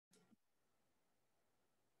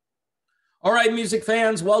All right, music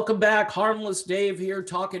fans, welcome back. Harmless Dave here,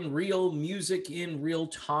 talking real music in real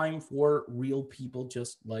time for real people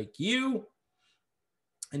just like you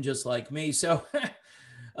and just like me. So,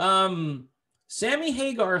 um, Sammy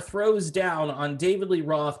Hagar throws down on David Lee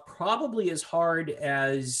Roth probably as hard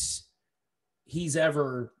as he's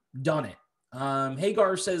ever done it.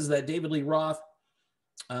 Hagar says that David Lee Roth,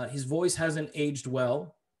 his voice hasn't aged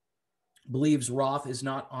well, believes Roth is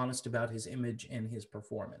not honest about his image and his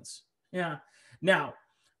performance. Yeah. Now,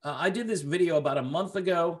 I did this video about a month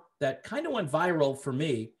ago that kind of went viral for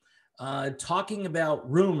me, talking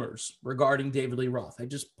about rumors regarding David Lee Roth. I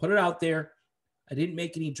just put it out there. I didn't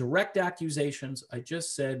make any direct accusations. I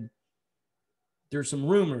just said there's some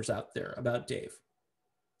rumors out there about Dave.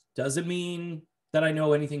 Doesn't mean that I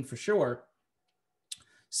know anything for sure.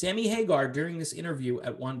 Sammy Hagar, during this interview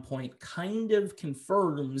at one point, kind of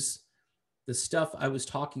confirms the stuff I was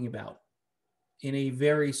talking about in a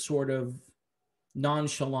very sort of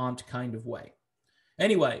nonchalant kind of way.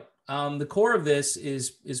 Anyway, the core of this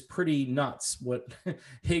is pretty nuts, what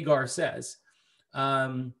Hagar says.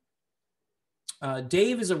 Dave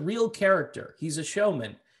is a real character. He's a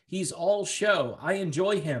showman. He's all show. I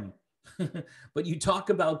enjoy him. But you talk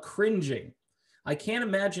about cringing. I can't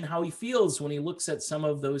imagine how he feels when he looks at some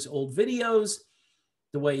of those old videos,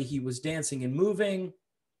 the way he was dancing and moving,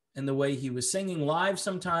 and the way he was singing live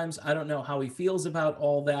sometimes. I don't know how he feels about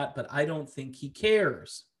all that, but I don't think he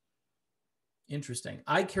cares. Interesting.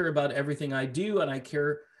 I care about everything I do, and I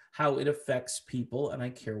care how it affects people, and I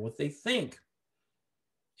care what they think.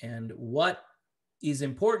 And what is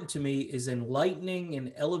important to me is enlightening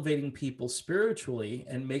and elevating people spiritually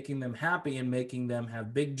and making them happy and making them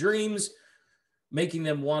have big dreams, making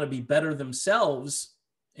them want to be better themselves.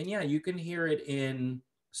 And yeah, you can hear it in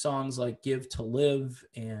songs like Give to Live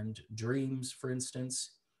and Dreams, for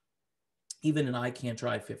instance. Even in I Can't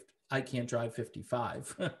Drive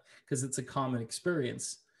 55, because it's a common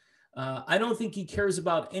experience. I don't think he cares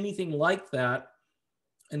about anything like that.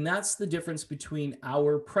 And that's the difference between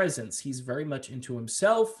our presence. He's very much into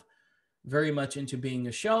himself, very much into being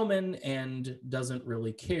a showman, and doesn't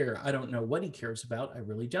really care. I don't know what he cares about. I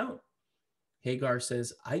really don't. Hagar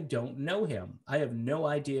says, I don't know him. I have no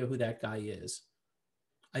idea who that guy is.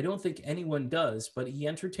 I don't think anyone does, but he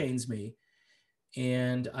entertains me,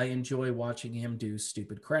 and I enjoy watching him do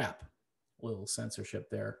stupid crap. A little censorship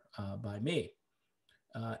there by me.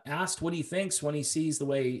 Asked what he thinks when he sees the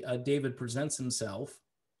way David presents himself,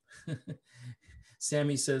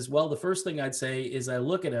 Sammy says, well, the first thing I'd say is I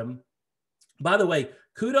look at him. By the way,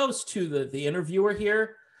 kudos to the interviewer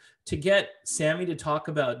here. To get Sammy to talk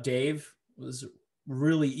about Dave was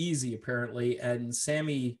really easy, apparently, and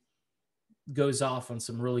Sammy goes off on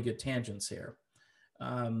some really good tangents here.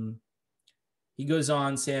 He goes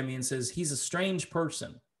on, Sammy, and says, he's a strange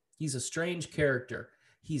person. He's a strange character.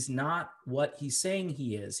 He's not what he's saying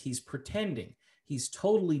he is. He's pretending. He's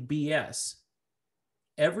totally BS.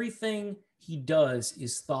 Everything he does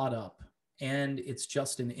is thought up, and it's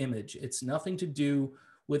just an image. It's nothing to do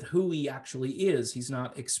with who he actually is. He's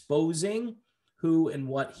not exposing who and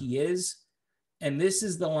what he is. And this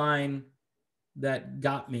is the line that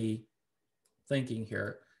got me thinking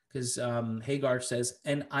here, because Hagar says,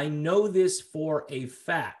 and I know this for a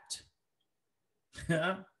fact.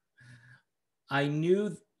 I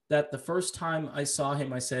knew that the first time I saw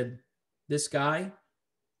him, I said, this guy,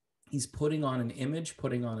 he's putting on an image,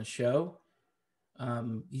 putting on a show.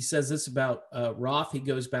 He says this about Roth. He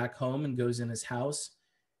goes back home and goes in his house,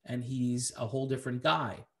 and he's a whole different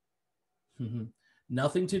guy.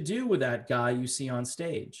 Nothing to do with that guy you see on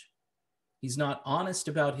stage. He's not honest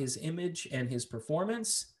about his image and his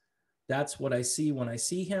performance. That's what I see when I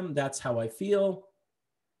see him. That's how I feel.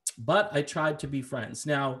 But I tried to be friends.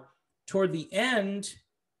 Now, toward the end,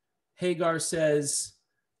 Hagar says,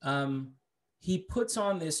 he puts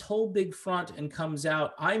on this whole big front and comes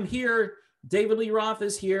out, I'm here, David Lee Roth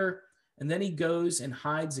is here, and then he goes and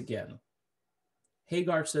hides again.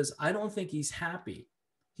 Hagar says, I don't think he's happy.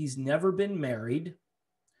 He's never been married,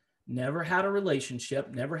 never had a relationship,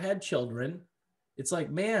 never had children. It's like,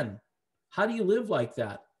 man, how do you live like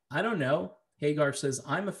that? I don't know. Hagar says,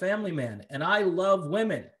 I'm a family man, and I love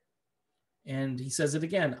women. And he says it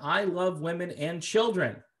again, I love women and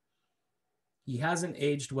children. He hasn't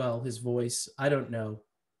aged well, his voice. I don't know.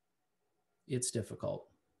 It's difficult.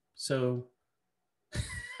 So,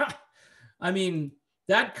 I mean,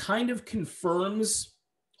 that kind of confirms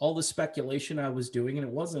all the speculation I was doing.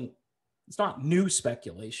 And it's not new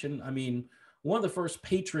speculation. I mean, one of the first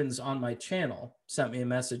patrons on my channel sent me a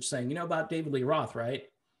message saying, you know about David Lee Roth, right?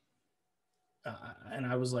 And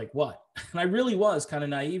I was like, what? And I really was kind of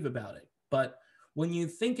naive about it. But when you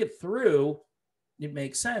think it through, it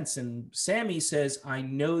makes sense. And Sammy says, I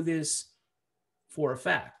know this for a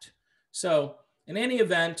fact. So in any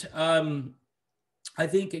event, I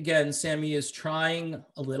think, again, Sammy is trying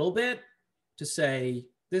a little bit to say,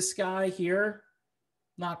 this guy here,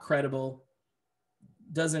 not credible,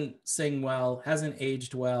 doesn't sing well, hasn't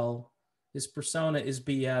aged well. His persona is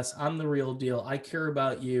BS. I'm the real deal. I care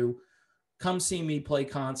about you. Come see me play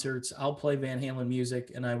concerts. I'll play Van Halen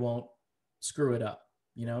music and I won't screw it up,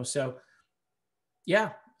 you know? So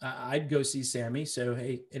yeah, I'd go see Sammy. So,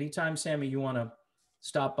 hey, anytime, Sammy, you want to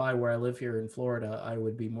stop by where I live here in Florida, I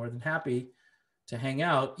would be more than happy to hang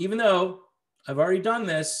out, even though I've already done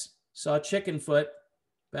this. Saw Chickenfoot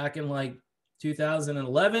back in like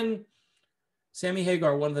 2011. Sammy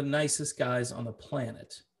Hagar, one of the nicest guys on the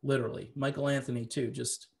planet, literally. Michael Anthony, too.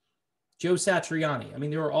 Just Joe Satriani. I mean,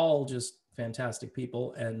 they were all just fantastic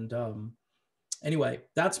people. And anyway,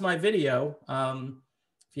 that's my video.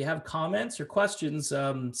 If you have comments or questions,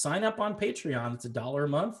 sign up on Patreon. It's $1 a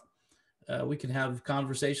month. We can have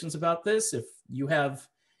conversations about this. If you have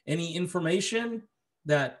any information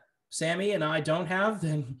that Sammy and I don't have,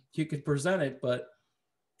 then you could present it. But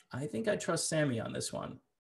I think I trust Sammy on this one.